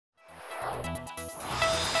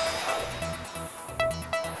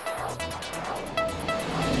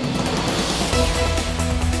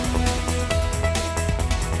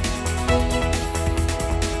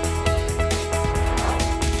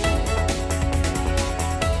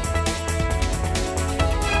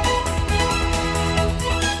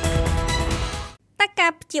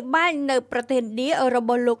ព្យាបាលនៅប្រទេសឥណ្ឌារប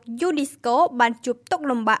ស់លោក UNESCO បានជួបទុក្ខ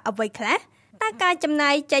លំបាកអ្វីខ្លះតើការចំណា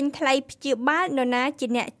យចេញថ្លៃព្យាបាលនរណាជា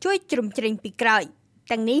អ្នកជួយជ្រោមជ្រែងពីក្រោយ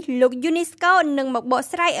ទាំងនេះលោក UNESCO នឹងមកបក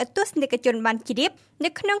ស្រាយឲ្យទស្សនិកជនបានជ្រាបនៅ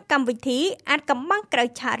ក្នុងកម្មវិធីអាចកំបាំងក្រៅ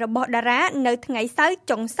ឆាករបស់តារានៅថ្ងៃសៅរ៍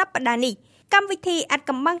ចុងសប្តាហ៍នេះកម្មវិធីអាច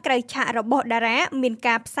កំបាំងក្រៅឆាករបស់តារាមាន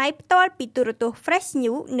ការផ្សាយផ្ទាល់ពីទូរទស្សន៍ Fresh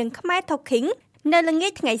News និងខ្មែរ Talking នៅល្ងា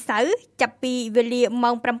ចថ្ងៃសៅរ៍ចាប់ពីវេលា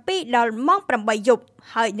ម៉ោង 7 ដល់ម៉ោង 8 យប់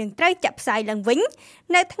ហើយនឹងត្រូវចាក់ផ្សាយឡើងវិញ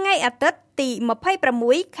នៅថ្ងៃអាទិត្យទី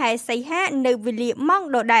 26 ខែសីហានៅវេលាម៉ោង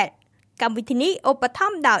ដដែលកម្មវិធីនេះឧបត្ថ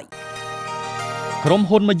ម្ភដោយក្រុម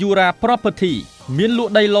ហ៊ុន Majura Property មានល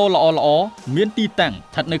ក់ដីឡូល្អៗមានទីតាំង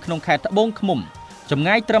ស្ថិតនៅក្នុងខេត្តត្បូងឃ្មុំចម្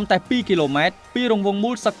ងាយត្រឹមតែ 2 គីឡូម៉ែត្រពីរង្វង់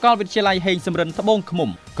មូលសាកលវិទ្យាល័យហេងសំរិនត្បូងឃ្មុំ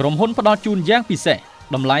ក្រុមហ៊ុនផ្ដល់ជូនយ៉ាងពិសេស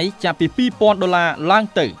តម្លៃចាប់ពី $2,000 ឡើង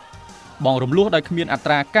ទៅបងរំលោះដោយគ្មានអ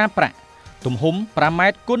ត្រាការប្រាក់ទំហំ 5 ម៉ែ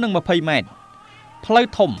ត្រគុណនឹង 20 ម៉ែត្រផ្លូវ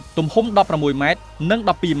ធំទំហំ 16 ម៉ែត្រនិង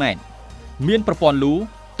 12 ម៉ែត្រមានប្រព័ន្ធលូ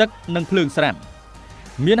ទឹកនិងភ្លើងស្រាប់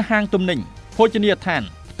មានហាងទំនិញភោជនីយដ្ឋាន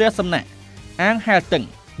ផ្ទះសំណាក់អាងហែលទឹក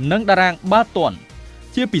និងតារាងបាល់ទាត់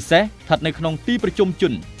ជាពិសេសស្ថិតនៅក្នុងទីប្រជុំជ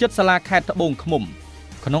នជិតសាលាខេត្តត្បូងឃ្មុំ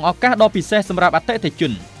ក្នុងឱកាសដ៏ពិសេសសម្រាប់អតិថិជ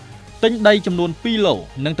នទិញដីចំនួន 2 ឡូ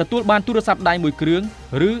និងទទួលបានទូរស័ព្ទដៃ1គ្រឿង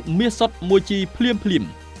ឬមាសសុទ្ធ 1G ភ្លាម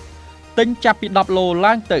ទិញចាប់ពី 10 ឡូ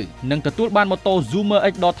ឡើងទៅនឹងទទួលបានម៉ូតូ Zoomer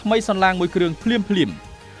X ដ៏ថ្មីសន្លាង1គ្រឿងភ្លាម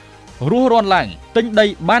រស់រាន់ឡើងទិញដី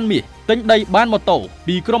បានមាសទិញដីបានម៉ូតូ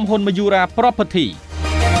ពីក្រុមហ៊ុន Majura Property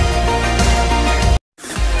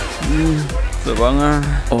ស្រវឹង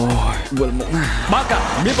អូយវិលមុខណាបាកា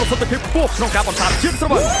មានប្រសិទ្ធភាពខ្ពស់ក្នុងការបន្សាបជាតិស្រ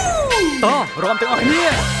វឹងតោះរួមទាំងអស់គ្នា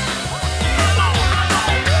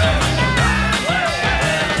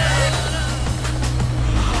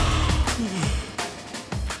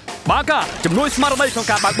បាកាជំនួយស្មារតីក្នុង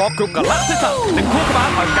ការបើកបរគ្រប់កលៈទេសៈនិងខួរក្បាល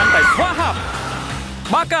ឲ្យកាន់តែស្វាហាប់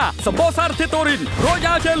បាកាសម្បូរសារធាតុតូរីន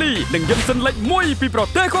Royal Jelly និងយិនសិនលេខ1ពីប្រ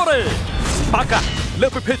ទេសកូរ៉េបាកាលើ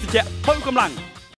សពីភេសជ្ជៈបើកម្លាំង